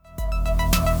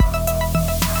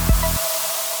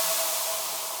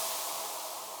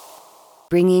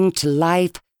bringing to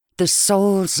life the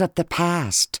souls of the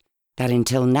past that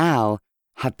until now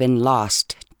have been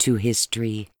lost to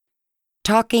history.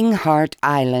 Talking Hart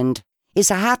Island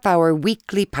is a half-hour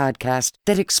weekly podcast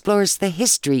that explores the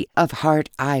history of Hart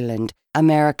Island,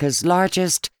 America's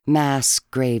largest mass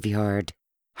graveyard.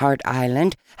 Hart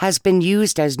Island has been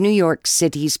used as New York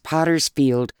City's Potter's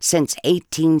Field since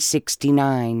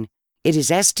 1869. It is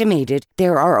estimated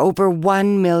there are over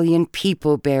 1 million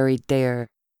people buried there.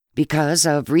 Because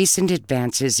of recent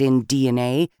advances in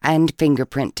DNA and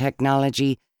fingerprint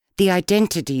technology, the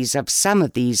identities of some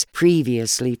of these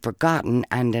previously forgotten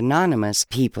and anonymous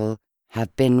people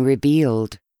have been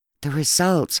revealed. The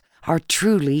results are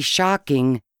truly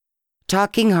shocking.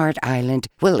 Talking Hart Island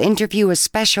will interview a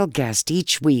special guest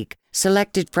each week,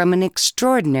 selected from an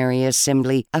extraordinary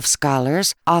assembly of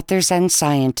scholars, authors, and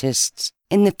scientists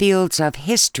in the fields of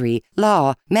history,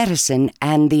 law, medicine,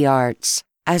 and the arts,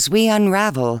 as we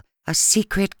unravel a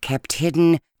secret kept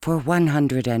hidden for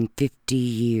 150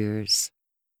 years.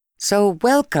 So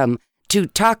welcome to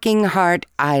Talking Hart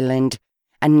Island.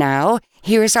 And now,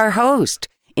 here's our host,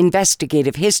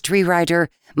 investigative history writer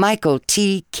Michael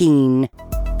T. Keene.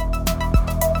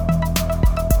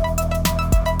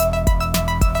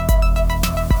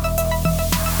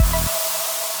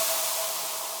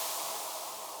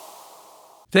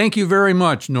 Thank you very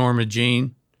much, Norma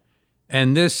Jean.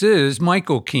 And this is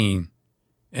Michael Keene,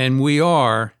 and we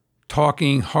are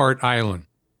Talking Hart Island.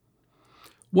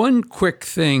 One quick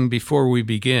thing before we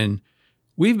begin.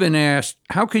 We've been asked,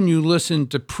 how can you listen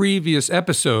to previous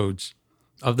episodes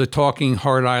of the Talking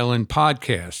Hart Island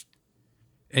podcast?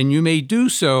 And you may do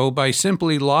so by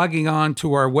simply logging on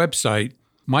to our website,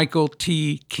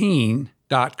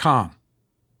 michaeltkeene.com.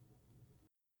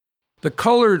 The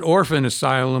Colored Orphan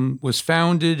Asylum was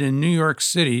founded in New York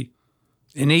City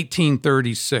in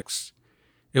 1836.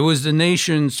 It was the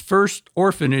nation's first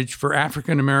orphanage for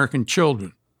African American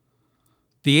children.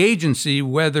 The agency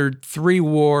weathered 3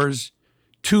 wars,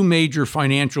 2 major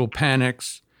financial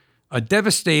panics, a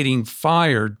devastating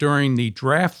fire during the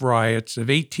draft riots of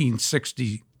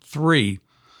 1863,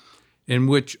 in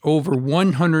which over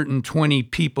 120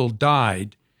 people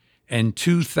died and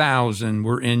 2,000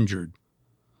 were injured,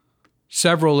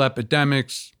 several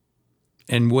epidemics,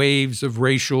 and waves of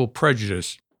racial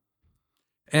prejudice.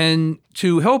 And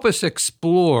to help us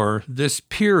explore this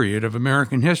period of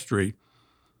American history,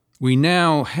 we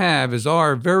now have as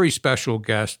our very special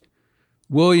guest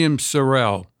William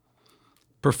Sorrell,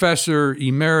 Professor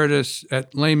Emeritus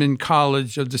at Lehman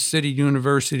College of the City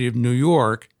University of New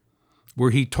York,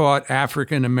 where he taught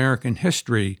African American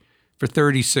history for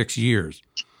 36 years.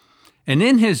 And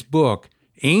in his book,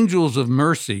 Angels of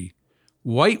Mercy,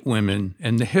 White Women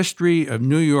and the History of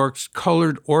New York's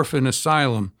Colored Orphan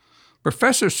Asylum,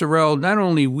 Professor Sorrell not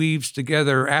only weaves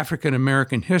together African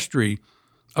American history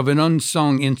of an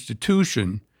unsung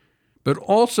institution, but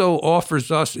also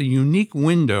offers us a unique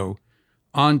window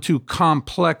onto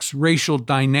complex racial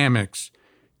dynamics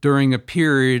during a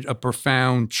period of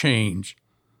profound change.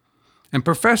 And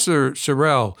Professor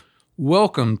Sorrell,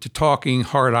 welcome to Talking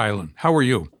Hart Island. How are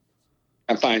you?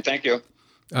 I'm fine, thank you.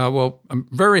 Well, I'm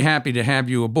very happy to have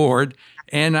you aboard.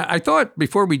 And I thought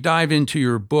before we dive into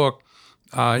your book,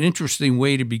 an interesting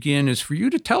way to begin is for you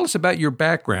to tell us about your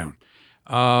background.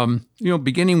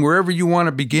 Beginning wherever you want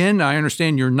to begin. I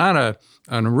understand you're not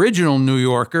an original New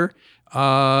Yorker,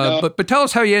 No. but tell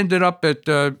us how you ended up at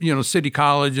City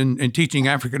College and teaching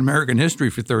African American history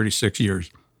for 36 years.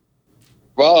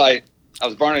 Well, I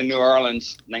was born in New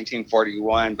Orleans,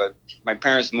 1941, but my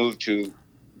parents moved to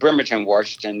Bremerton,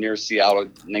 Washington, near Seattle,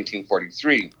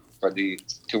 1943,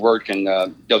 to work in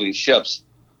building ships.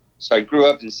 So I grew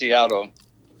up in Seattle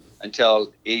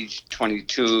until age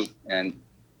 22, and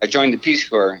I joined the Peace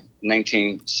Corps in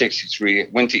 1963.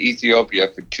 Went to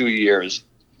Ethiopia for 2 years,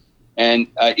 and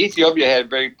Ethiopia had a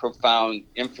very profound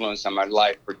influence on my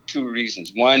life for 2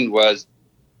 reasons. One was,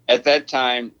 at that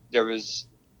time, there was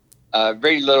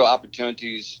very little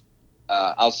opportunities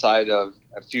outside of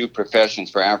a few professions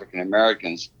for African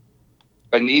Americans.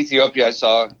 But in Ethiopia, I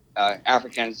saw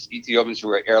Ethiopians who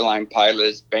were airline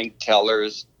pilots, bank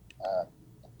tellers,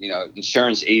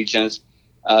 insurance agents,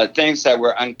 things that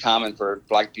were uncommon for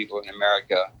Black people in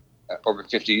America over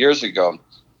 50 years ago.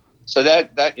 So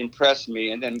that impressed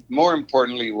me. And then more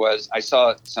importantly was I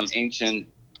saw some ancient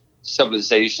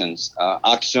civilizations,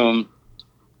 Aksum,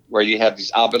 where you have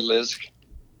these obelisks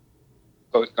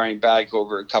going back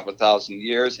over a couple of thousand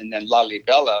years, and then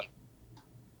Lalibela,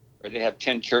 where they have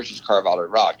 10 churches carved out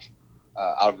of rock,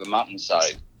 out of the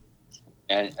mountainside.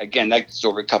 And again, that's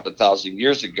over a couple of thousand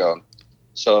years ago.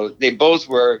 So they both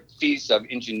were feats of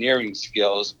engineering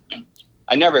skills.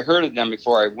 I never heard of them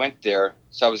before I went there.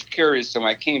 So I was curious. So when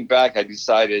I came back, I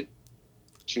decided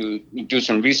to do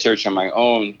some research on my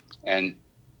own. And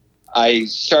I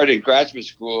started graduate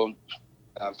school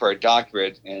for a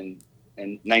doctorate in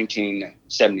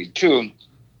 1972,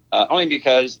 only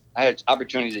because I had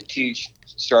opportunity to teach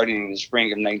starting in the spring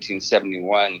of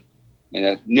 1971 in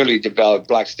a newly developed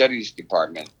Black Studies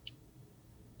department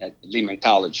at Lehman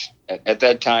College. At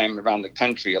that time, around the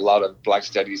country, a lot of Black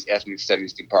Studies, ethnic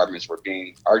studies departments were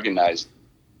being organized.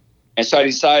 And so I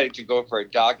decided to go for a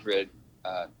doctorate.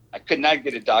 I could not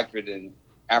get a doctorate in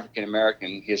African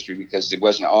American history because it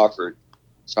wasn't offered.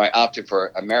 So I opted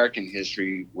for American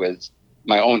history with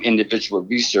my own individual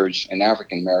research in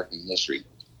African American history.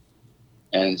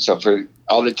 And so for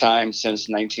all the time since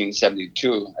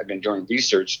 1972, I've been doing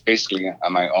research basically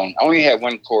on my own. I only had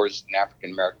one course in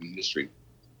African American history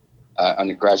on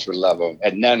the graduate level,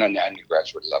 and none on the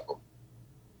undergraduate level.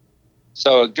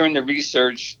 So during the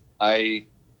research, I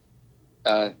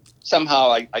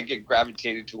somehow get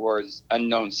gravitated towards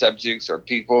unknown subjects or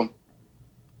people.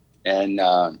 And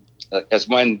as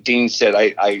one dean said,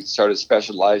 I started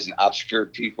specializing in obscure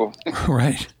people.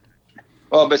 Right.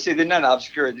 Well, but see, they're not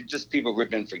obscure. They're just people who have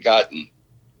been forgotten.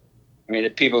 I mean, the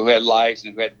people who had lives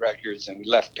and who had records and who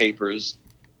left papers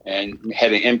and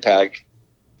had an impact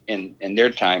in their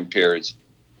time periods.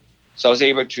 So I was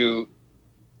able to,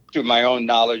 through my own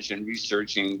knowledge and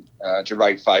researching, to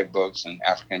write 5 books on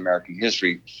African American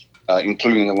history,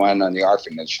 including the one on the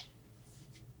orphanage.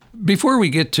 Before we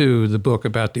get to the book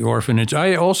about the orphanage,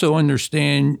 I also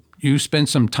understand you spent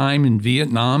some time in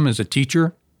Vietnam as a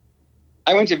teacher.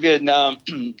 I went to Vietnam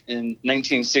in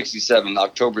 1967,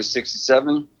 October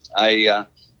 67. I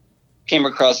came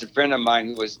across a friend of mine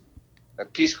who was a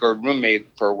Peace Corps roommate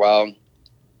for a while.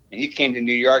 And he came to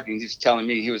New York and he was telling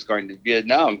me he was going to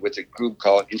Vietnam with a group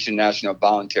called International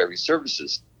Voluntary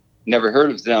Services. Never heard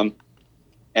of them.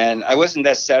 And I wasn't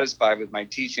that satisfied with my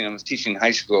teaching. I was teaching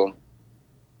high school.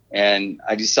 And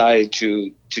I decided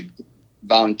to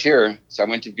volunteer. So I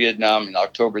went to Vietnam in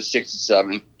October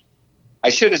 67. I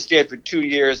should have stayed for 2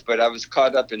 years, but I was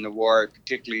caught up in the war,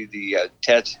 particularly the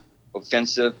Tet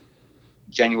Offensive,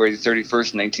 January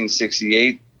 31st,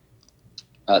 1968.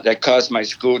 That caused my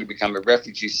school to become a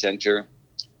refugee center,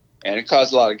 and it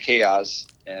caused a lot of chaos.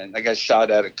 And I got shot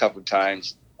at a couple of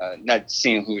times, not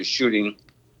seeing who was shooting.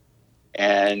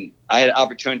 And I had an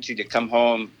opportunity to come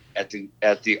home at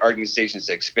the organization's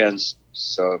expense.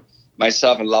 So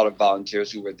myself and a lot of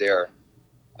volunteers who were there,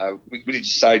 we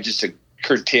decided just to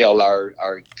curtail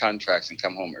our contracts and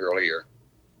come home earlier.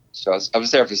 So I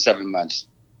was there for 7 months.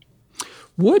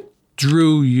 What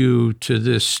drew you to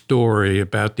this story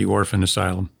about the orphan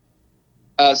asylum?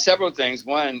 Several things.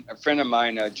 One, a friend of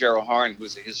mine, Gerald Harn,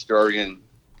 who's a historian,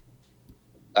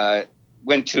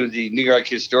 went to the New York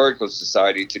Historical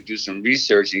Society to do some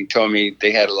research, and he told me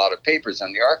they had a lot of papers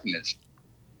on the orphanage.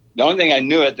 The only thing I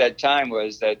knew at that time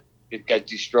was that it got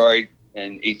destroyed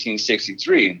in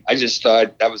 1863. I just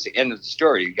thought that was the end of the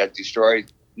story. It got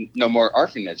destroyed, no more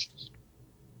orphanage.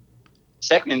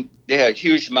 Second, they had a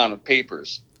huge amount of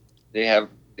papers. They have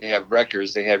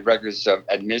records. They had records of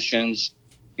admissions,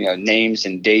 names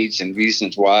and dates and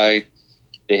reasons why.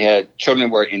 They had children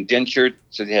were indentured,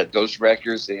 so they had those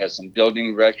records. They had some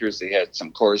building records. They had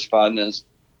some correspondence,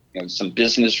 some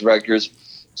business records.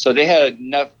 So they had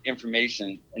enough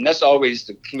information, and that's always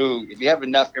the clue. If you have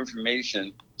enough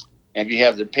information and if you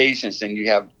have the patience, then you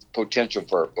have potential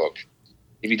for a book.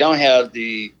 If you don't have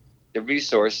the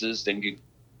resources, then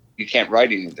you can't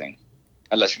write anything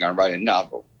unless you're going to write a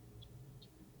novel.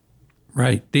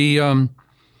 Right. The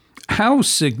how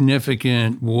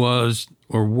significant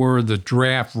were the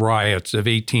draft riots of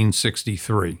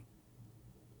 1863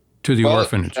 to the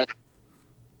orphanage?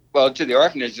 Well, to the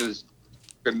orphanage, it was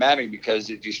dramatic because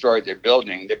it destroyed their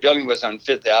building. The building was on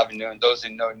Fifth Avenue, and those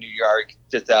who know New York,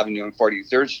 Fifth Avenue and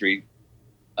 43rd Street,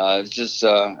 it's just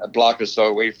a block or so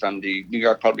away from the New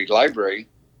York Public Library,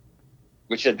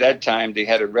 which at that time they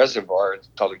had a reservoir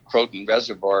called the Croton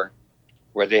Reservoir,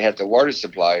 where they had the water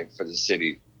supply for the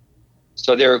city.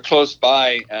 So they were close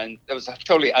by, and it was a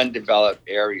totally undeveloped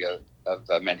area of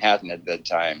Manhattan at that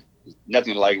time.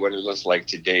 Nothing like what it looks like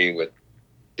today with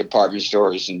department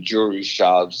stores and jewelry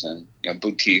shops and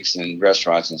boutiques and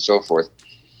restaurants and so forth.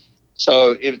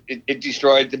 So it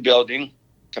destroyed the building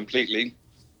completely.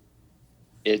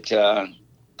 It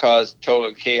caused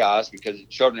total chaos because the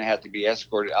children had to be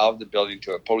escorted out of the building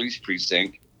to a police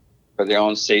precinct for their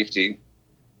own safety.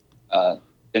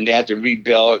 Then they had to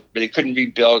rebuild, but they couldn't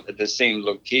rebuild at the same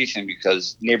location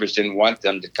because neighbors didn't want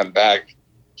them to come back,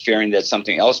 fearing that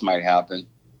something else might happen.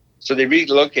 So they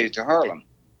relocated to Harlem.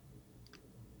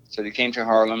 So they came to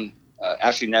Harlem.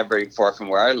 actually not very far from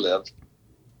where I lived.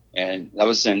 And that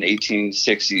was in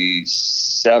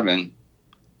 1867.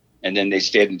 And then they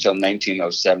stayed until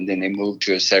 1907. Then they moved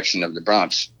to a section of the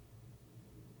Bronx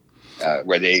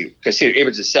where because they were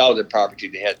able to sell the property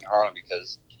they had in Harlem,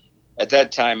 because at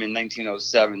that time in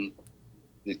 1907,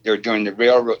 they were doing the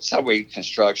railroad subway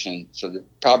construction. So the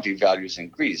property values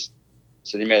increased.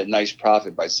 So they made a nice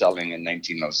profit by selling in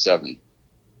 1907.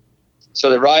 So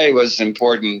the riot was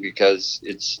important because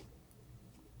it's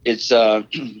part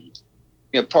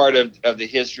of the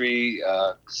history.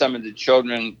 Some of the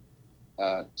children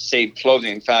saved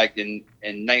clothing. In fact, in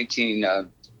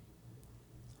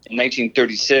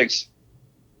 1936,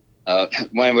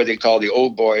 one of what they call the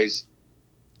old boys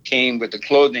came with the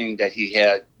clothing that he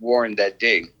had worn that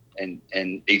day in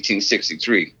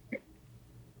 1863.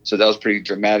 So that was pretty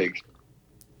dramatic.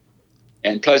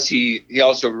 And plus, he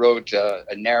also wrote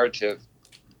a narrative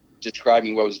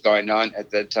describing what was going on at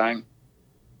that time.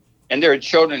 And there are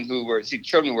children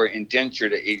children were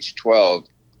indentured at age 12.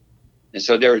 And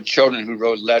so there were children who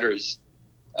wrote letters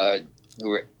who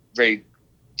were very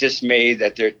dismayed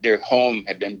that their home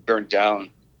had been burnt down.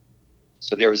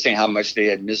 So they were saying how much they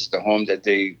had missed the home that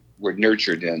they were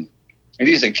nurtured in. And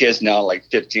these are kids now like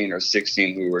 15 or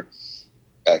 16 who were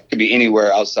could be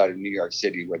anywhere outside of New York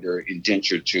City where they're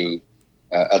indentured to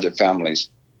other families.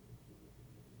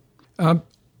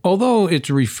 Although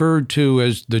it's referred to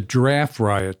as the draft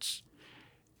riots,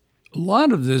 a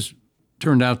lot of this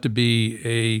turned out to be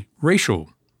a racial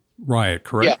riot,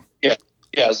 correct? Yeah.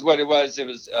 So what it was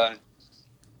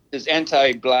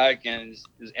anti-Black and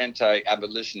his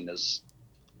anti-abolitionist.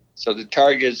 So the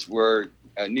targets were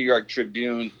New York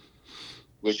Tribune,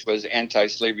 which was an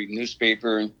anti-slavery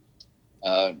newspaper.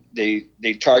 They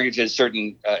targeted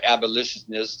certain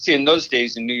abolitionists. See, in those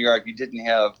days in New York, you didn't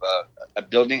have a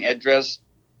building address.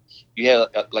 You had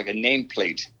like a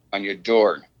nameplate on your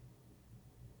door.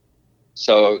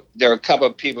 So there were a couple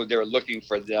of people, they were looking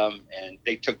for them, and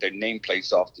they took their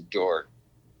nameplates off the door.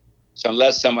 So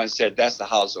unless someone said, that's the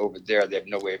house over there, they have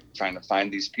no way of trying to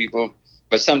find these people.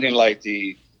 But something like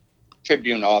the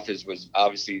Tribune office was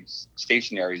obviously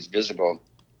stationary, is visible.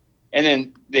 And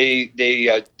then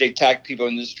they attacked people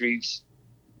in the streets.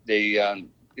 They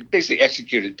basically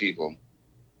executed people.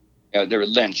 They were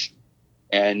lynched.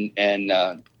 And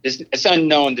it's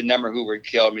unknown the number who were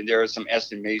killed. I mean, there are some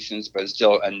estimations, but it's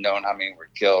still unknown how many were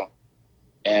killed.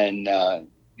 And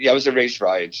it was a race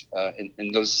riot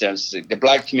in those senses. The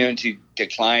Black community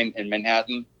declined in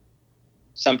Manhattan.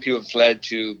 Some people fled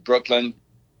to Brooklyn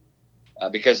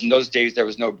because in those days there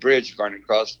was no bridge going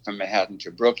across from Manhattan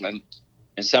to Brooklyn.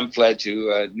 And some fled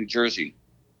to New Jersey.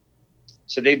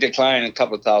 So they declined a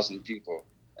couple of thousand people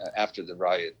after the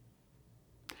riot.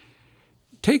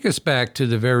 Take us back to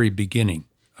the very beginning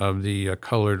of the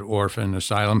Colored Orphan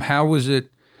Asylum. How was it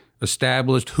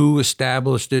established? Who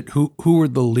established it? Who were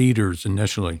the leaders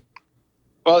initially?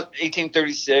 Well,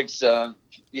 1836,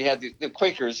 you had the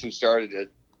Quakers who started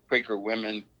it, Quaker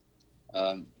women.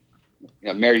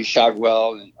 Mary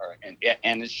Shotwell and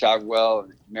Anna Shotwell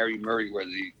and Mary Murray were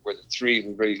the three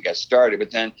who really got started.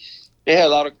 But then they had a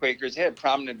lot of Quakers. They had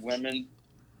prominent women.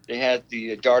 They had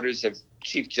the daughters of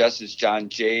Chief Justice John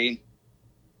Jay.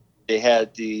 They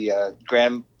had the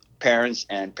grandparents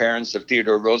and parents of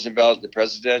Theodore Roosevelt, the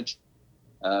president.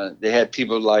 They had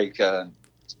people like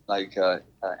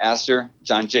Astor,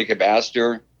 John Jacob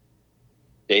Astor.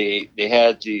 They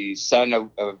had the son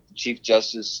of Chief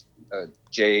Justice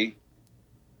Jay.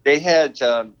 They had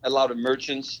a lot of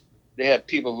merchants. They had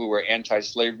people who were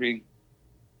anti-slavery.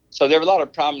 So there were a lot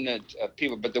of prominent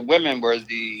people, but the women were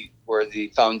the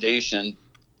foundation.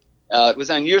 It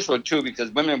was unusual too because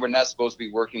women were not supposed to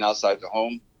be working outside the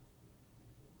home,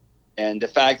 and the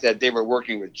fact that they were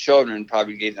working with children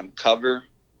probably gave them cover,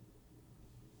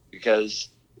 because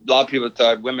a lot of people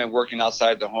thought women working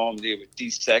outside the home, they would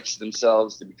de-sex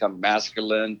themselves to become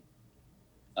masculine.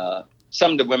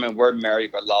 Some of the women were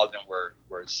married, but a lot of them were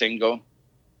single.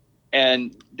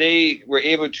 And they were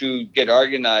able to get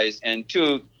organized. And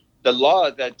two, the law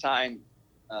at that time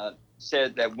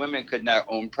said that women could not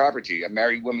own property. A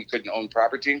married woman couldn't own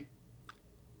property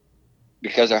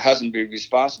because her husband would be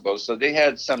responsible. So they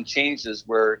had some changes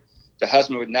where the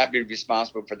husband would not be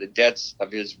responsible for the debts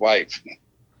of his wife.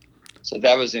 So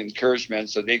that was an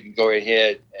encouragement, so they could go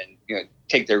ahead and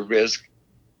take their risk,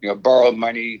 borrow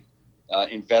money,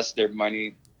 invest their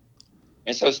money.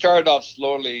 And so it started off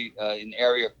slowly in the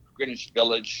area of Greenwich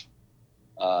Village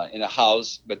in a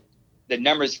house, but the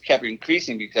numbers kept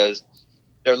increasing because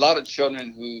there are a lot of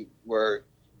children who were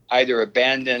either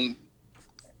abandoned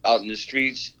out in the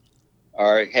streets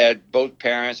or had both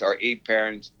parents or a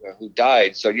parent who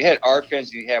died. So you had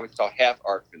orphans and you had what's called half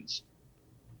orphans.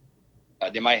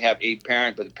 They might have a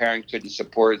parent, but the parent couldn't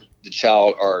support the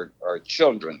child or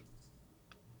children.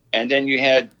 And then you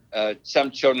had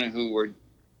some children who were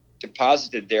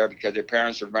deposited there because their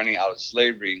parents were running out of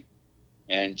slavery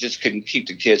and just couldn't keep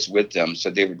the kids with them. So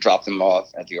they would drop them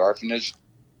off at the orphanage.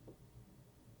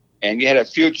 And you had a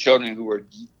few children who were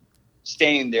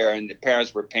staying there and the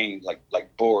parents were paying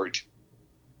like board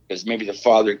because maybe the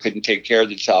father couldn't take care of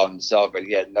the child himself, but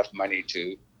he had enough money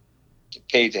to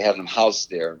pay to have them housed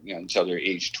there, until they're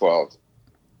age 12.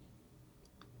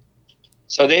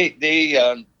 So they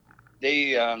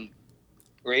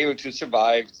were able to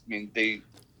survive. I mean, they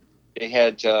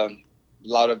had a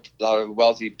lot of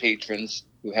wealthy patrons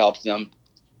who helped them.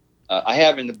 I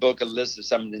have in the book a list of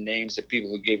some of the names of people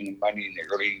who gave them money in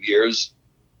the early years.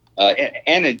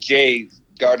 Anna Jay,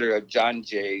 daughter of John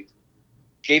Jay,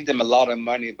 gave them a lot of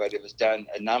money, but it was done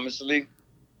anonymously,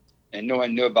 and no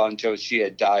one knew about it until she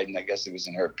had died, and I guess it was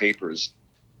in her papers.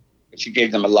 But she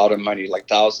gave them a lot of money, like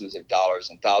thousands of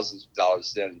dollars, and thousands of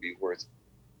dollars then would be worth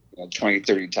 20,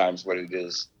 30 times what it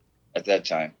is at that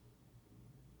time.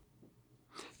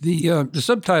 The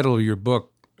subtitle of your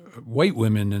book, White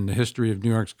Women in the History of New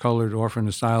York's Colored Orphan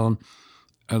Asylum,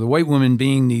 the white women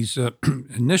being these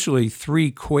initially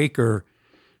 3 Quaker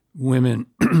women.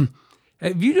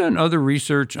 Have you done other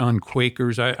research on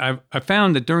Quakers? I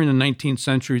found that during the 19th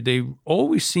century, they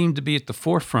always seemed to be at the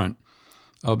forefront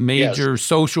of major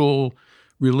social,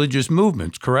 religious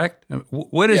movements, correct?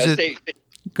 What is it?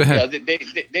 Go ahead. Yeah,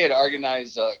 they had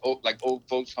organized like old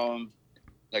folks' home,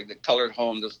 like the colored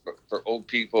home for old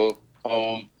people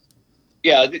home.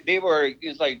 Yeah, they were,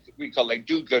 it's like we call like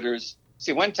do-gooders.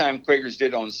 See, one time Quakers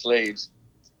did own slaves,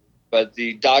 but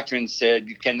the doctrine said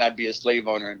you cannot be a slave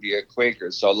owner and be a Quaker.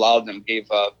 So a lot of them gave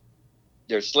up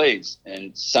their slaves,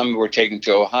 and some were taken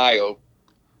to Ohio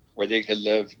where they could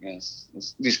live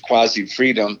this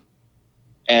quasi-freedom.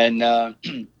 And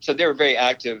so they were very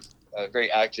active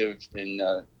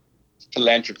in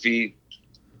philanthropy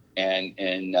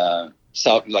and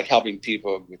like helping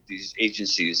people with these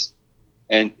agencies.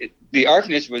 And the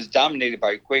orphanage was dominated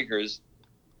by Quakers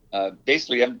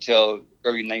basically up until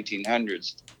early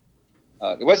 1900s.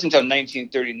 It wasn't until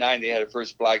 1939 they had a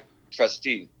first black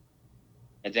trustee.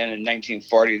 And then in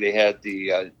 1940 they had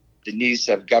the niece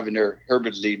of Governor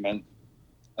Herbert Lehman,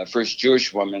 a first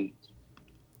Jewish woman.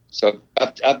 So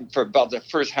up for about the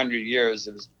first 100 years,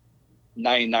 it was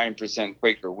 99%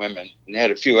 Quaker women. And they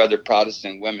had a few other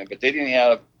Protestant women, but they didn't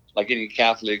have like any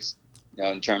Catholics,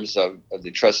 in terms of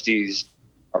the trustees,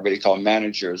 or what they call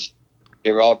managers.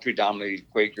 They were all predominantly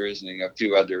Quakers and a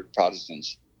few other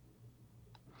Protestants.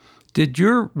 Did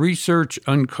your research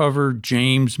uncover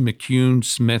James McCune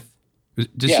Smith?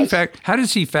 Yes. How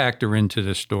does he factor into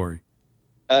this story?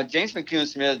 James McCune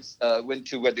Smith went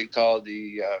to what they call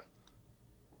the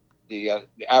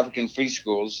African Free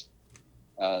Schools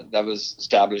that was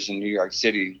established in New York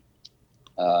City,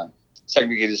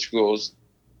 segregated schools.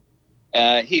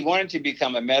 He wanted to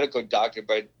become a medical doctor,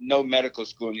 but no medical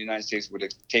school in the United States would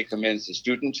take him in as a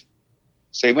student.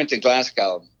 So he went to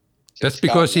Glasgow. That's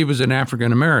because he was an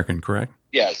African American, correct?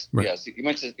 Yes, right. Yes. He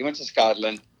went to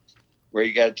Scotland, where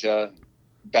he got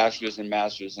bachelor's and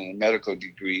master's and a medical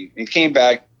degree. He came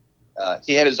back.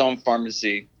 He had his own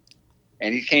pharmacy,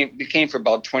 and he became for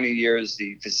about 20 years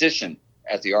the physician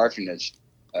at the orphanage.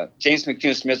 James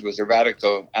McCune Smith was a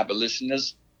radical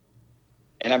abolitionist,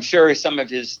 and I'm sure some of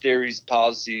his theories,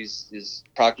 policies, his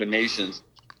proclamations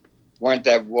weren't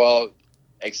that well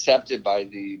accepted by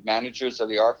the managers of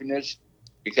the orphanage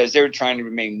because they were trying to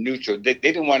remain neutral. They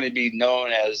didn't want to be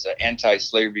known as an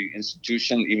anti-slavery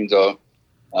institution, even though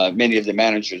many of the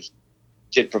managers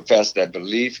did profess that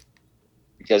belief,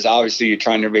 because obviously you're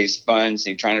trying to raise funds,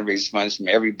 and you're trying to raise funds from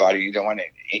everybody. You don't want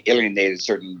to alienate a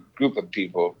certain group of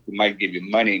people who might give you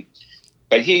money.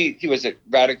 But he was a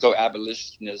radical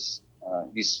abolitionist.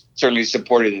 He certainly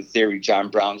supported in theory John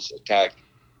Brown's attack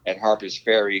at Harper's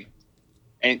Ferry,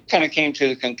 and kind of came to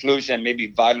the conclusion that maybe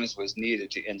violence was needed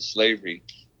to end slavery.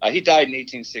 He died in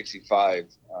 1865,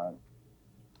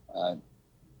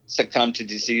 succumbed to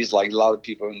disease like a lot of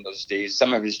people in those days.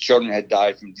 Some of his children had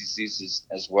died from diseases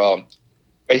as well.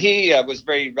 But he was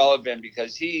very relevant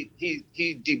because he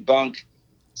debunked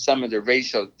some of the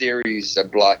racial theories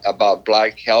about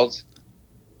black health.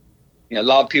 A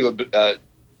lot of people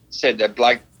said that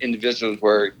black individuals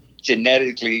were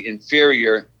genetically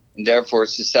inferior and therefore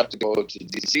susceptible to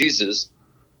diseases.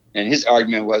 And his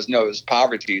argument was, no, it was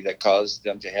poverty that caused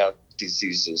them to have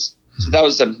diseases. So that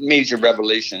was a major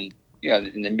revelation,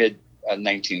 in the mid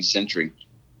 19th century.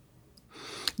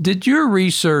 Did your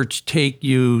research take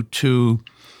you to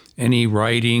any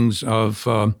writings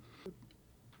of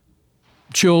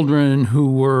children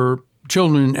who were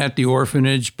children at the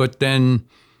orphanage, but then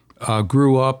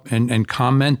grew up and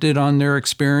commented on their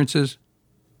experiences?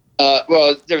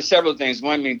 Well, there were several things.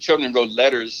 One, I mean, children wrote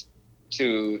letters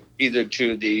to either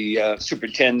to the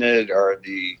superintendent or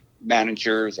the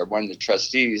managers or one of the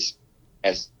trustees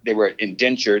as they were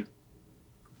indentured,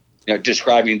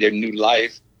 describing their new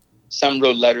life. Some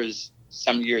wrote letters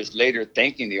some years later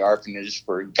thanking the orphanage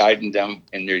for guiding them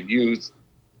in their youth,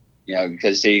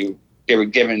 because they were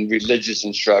given religious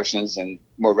instructions and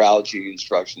morality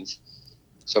instructions.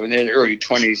 So in their early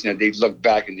 20s, they looked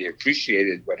back and they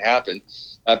appreciated what happened.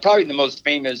 Probably the most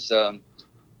famous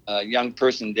young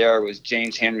person there was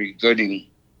James Henry Gooding,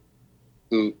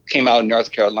 who came out of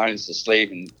North Carolina as a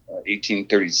slave in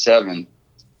 1837.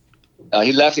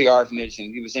 He left the orphanage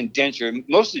and he was indentured.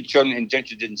 Most of the children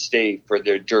indentured didn't stay for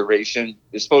their duration.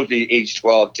 They're supposed to be age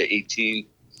 12 to 18.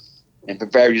 And for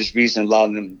various reasons, a lot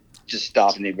of them just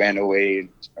stopped and they ran away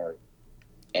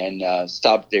and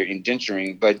stopped their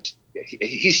indenturing. But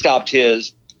he stopped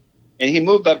his, and he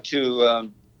moved up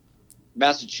to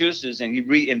Massachusetts and he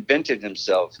reinvented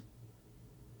himself.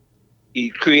 He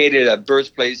created a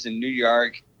birthplace in New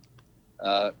York.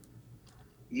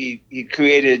 He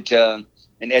created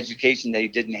an education that he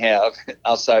didn't have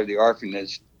outside of the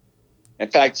orphanage.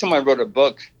 In fact, someone wrote a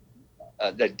book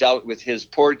that dealt with his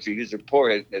poetry. He was a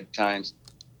poet at times.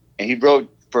 And he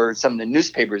wrote for some of the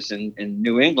newspapers in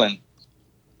New England.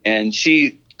 And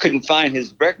she couldn't find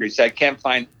his records. I can't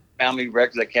find family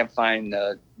records. I can't find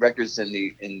records in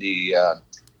the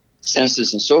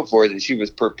census and so forth. And she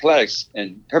was perplexed.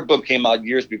 And her book came out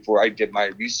years before I did my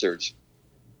research.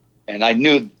 And I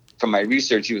knew from my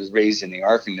research he was raised in the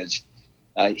orphanage.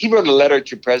 He wrote a letter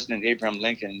to President Abraham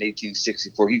Lincoln in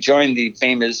 1864. He joined the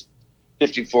famous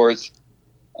 54th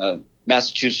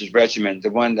Massachusetts Regiment,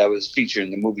 the one that was featured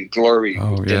in the movie Glory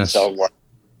with Denzel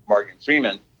Morgan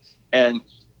Freeman. And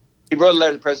he wrote a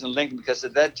letter to President Lincoln because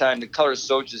at that time the colored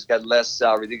soldiers got less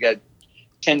salary. They got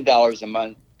 $10 a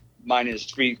month minus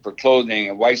 $3 for clothing,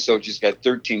 and white soldiers got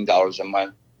 $13 a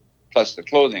month plus the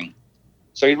clothing.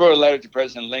 So he wrote a letter to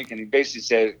President Lincoln. He basically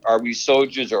said, "Are we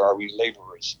soldiers or are we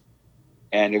laborers?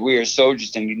 And if we are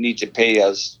soldiers, then you need to pay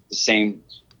us the same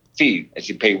fee as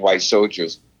you pay white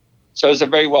soldiers." So it's a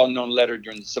very well-known letter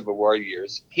during the Civil War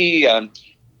years. He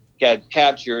got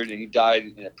captured and he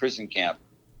died in a prison camp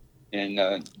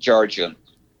in Georgia,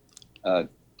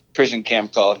 prison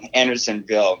camp called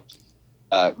Andersonville,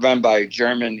 run by a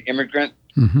German immigrant.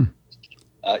 Mm-hmm.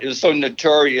 It was so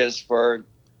notorious for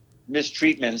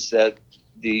mistreatments that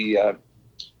the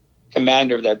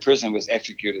commander of that prison was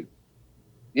executed.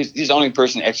 He's the only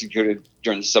person executed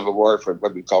during the Civil War for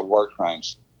what we call war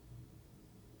crimes.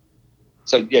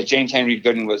 So, yeah, James Henry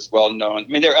Gooding was well known. I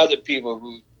mean, there are other people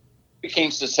who became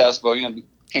successful,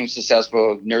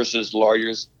 nurses,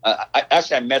 lawyers.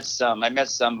 I met some. I met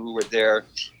some who were there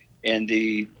in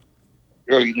the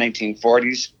early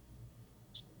 1940s.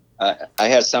 I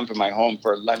had some from my home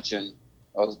for luncheon.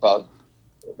 It was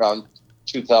around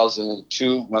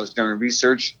 2002 when I was doing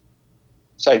research.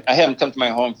 So I had them come to my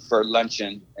home for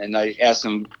luncheon, and I asked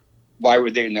them why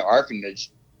were they in the orphanage.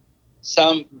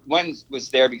 One was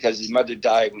there because his mother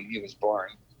died when he was born,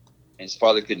 and his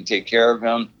father couldn't take care of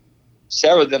him.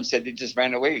 Several of them said they just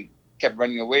ran away, kept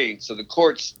running away. So the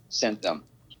courts sent them.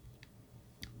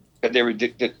 But they were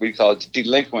we call it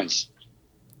delinquents.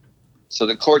 So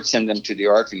the courts sent them to the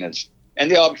orphanage, and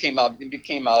they all became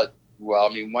out. Well, I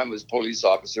mean, one was a police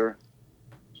officer.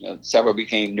 Several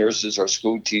became nurses or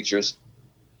school teachers.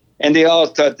 And they all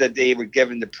thought that they were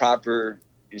given the proper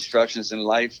instructions in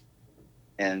life.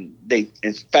 And they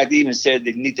even said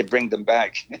they need to bring them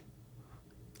back.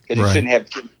 Because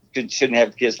you shouldn't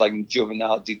have kids like in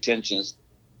juvenile detentions.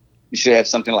 You should have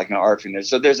something like an orphanage.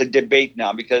 So there's a debate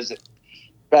now, because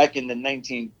back in the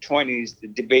 1920s, the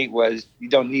debate was you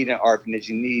don't need an orphanage.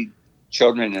 You need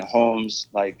children in homes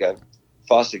like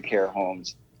foster care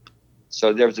homes.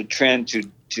 So there was a trend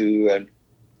to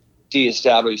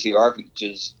de-establish the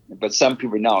orphanages, but some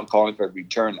people are now calling for a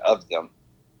return of them.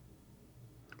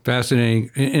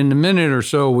 Fascinating. In the minute or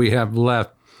so we have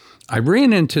left, I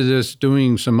ran into this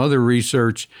doing some other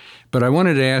research, but I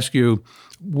wanted to ask you,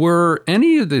 were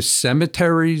any of the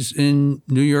cemeteries in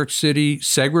New York City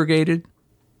segregated?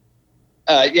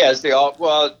 Yes, they all.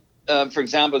 Well, for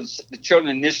example, the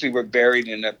children initially were buried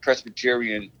in a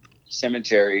Presbyterian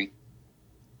cemetery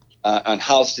on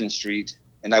Houston Street.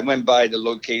 And I went by the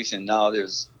location. Now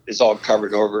it's all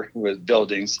covered over with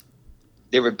buildings.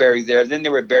 They were buried there. Then they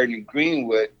were buried in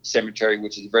Greenwood Cemetery,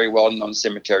 which is a very well-known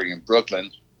cemetery in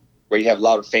Brooklyn. where you have a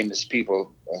lot of famous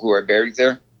people who are buried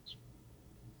there.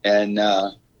 And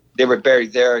they were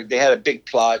buried there. They had a big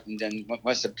plot, and then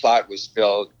once the plot was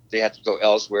filled, they had to go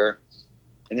elsewhere.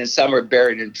 And then some were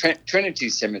buried in Trinity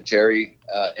Cemetery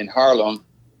in Harlem,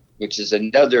 which is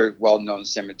another well-known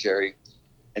cemetery.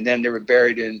 And then they were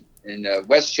buried in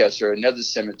Westchester, another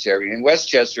cemetery. In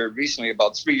Westchester, recently,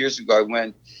 about 3 years ago, I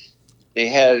went. They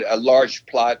had a large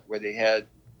plot where they had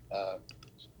a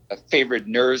favorite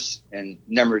nurse and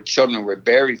a number of children were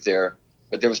buried there,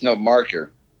 but there was no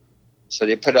marker. So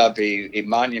they put up a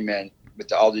monument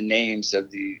with all the names of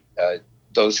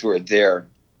those who are there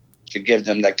to give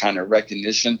them that kind of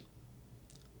recognition.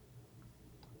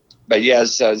 But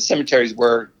yes, cemeteries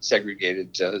were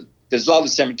segregated. There's a lot of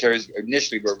cemeteries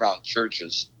initially were around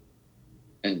churches,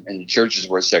 and churches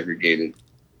were segregated,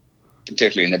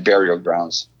 particularly in the burial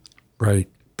grounds. Right.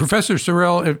 Professor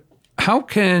Sorrell, how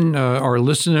can our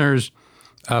listeners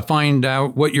find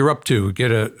out what you're up to,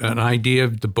 get an idea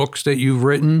of the books that you've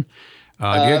written? Do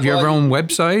you have your own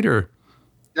website? Or?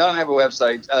 No, I don't have a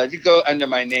website. If you go under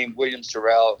my name, William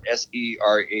Sorrell,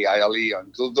 Seraile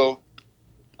on Google,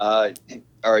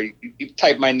 or you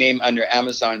type my name under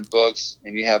Amazon Books,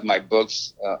 and you have my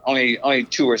books. Only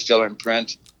 2 are still in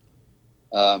print.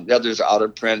 The others are out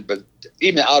of print, but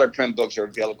even out of print books are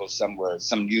available somewhere.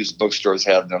 Some used bookstores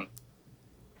have them,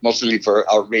 mostly for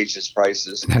outrageous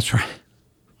prices. That's right.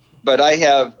 But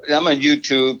I'm on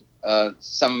YouTube.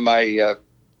 Some of my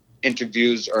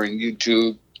interviews are in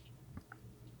YouTube.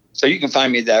 So you can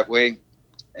find me that way.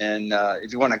 And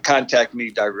if you want to contact me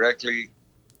directly,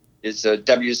 it's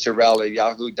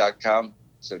wsorrell@yahoo.com.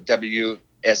 So WSERAILE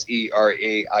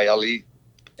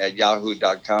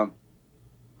 @yahoo.com.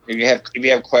 If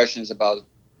you have questions about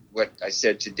what I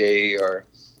said today, or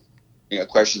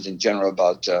questions in general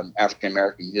about African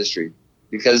American history,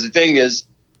 because the thing is,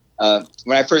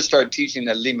 when I first started teaching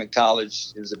at Lehman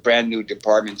College, it was a brand new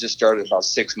department, just started about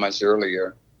 6 months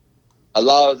earlier. A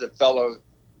lot of the fellow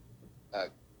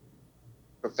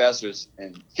professors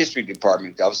in history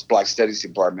department, that was Black Studies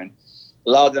department, a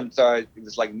lot of them thought it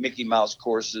was like Mickey Mouse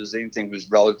courses, anything was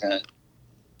relevant.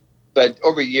 But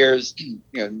over years,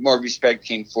 more respect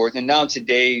came forth. And now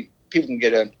today, people can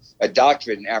get a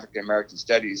doctorate in African American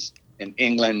studies in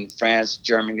England, France,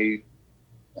 Germany,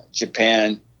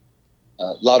 Japan.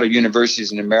 A lot of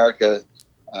universities in America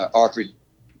offered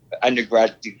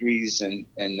undergrad degrees in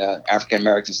African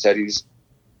American studies.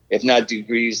 If not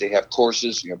degrees, they have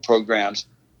courses, programs.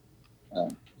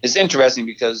 It's interesting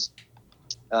because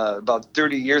about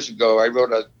 30 years ago, I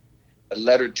wrote a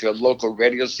letter to a local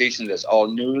radio station that's all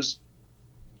news.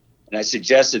 And I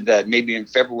suggested that maybe in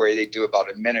February they do about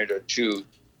a minute or 2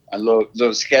 on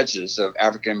little sketches of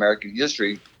African American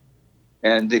history.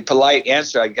 And the polite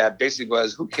answer I got basically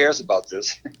was, "Who cares about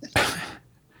this?"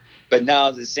 But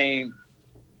now the same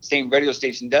radio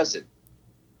station does it.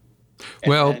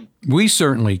 We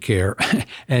certainly care.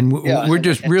 And we're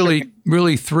just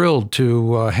really thrilled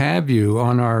to have you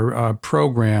on our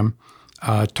program,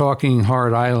 Talking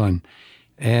Hart Island.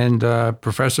 And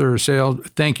Professor Sale,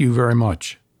 thank you very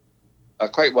much.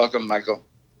 Quite welcome, Michael.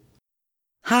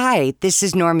 Hi, this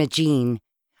is Norma Jean.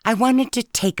 I wanted to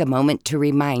take a moment to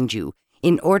remind you,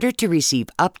 in order to receive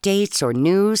updates or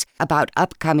news about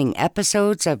upcoming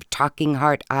episodes of Talking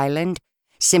Hart Island,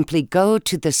 simply go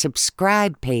to the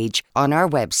subscribe page on our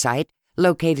website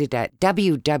located at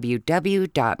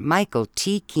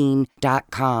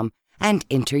www.michaeltkeen.com and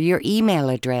enter your email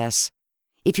address.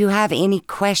 If you have any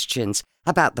questions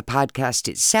about the podcast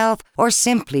itself or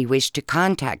simply wish to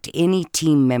contact any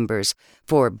team members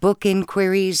for book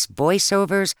inquiries,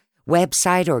 voiceovers,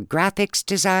 website or graphics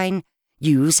design,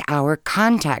 use our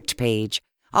contact page,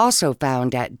 also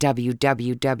found at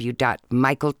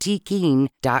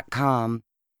www.michaeltkeen.com.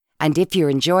 And if you're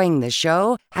enjoying the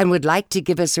show and would like to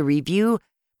give us a review,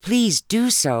 please do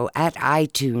so at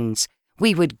iTunes.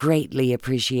 We would greatly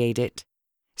appreciate it.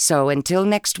 So until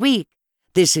next week,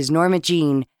 this is Norma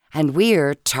Jean, and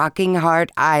we're Talking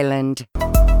Hart Island.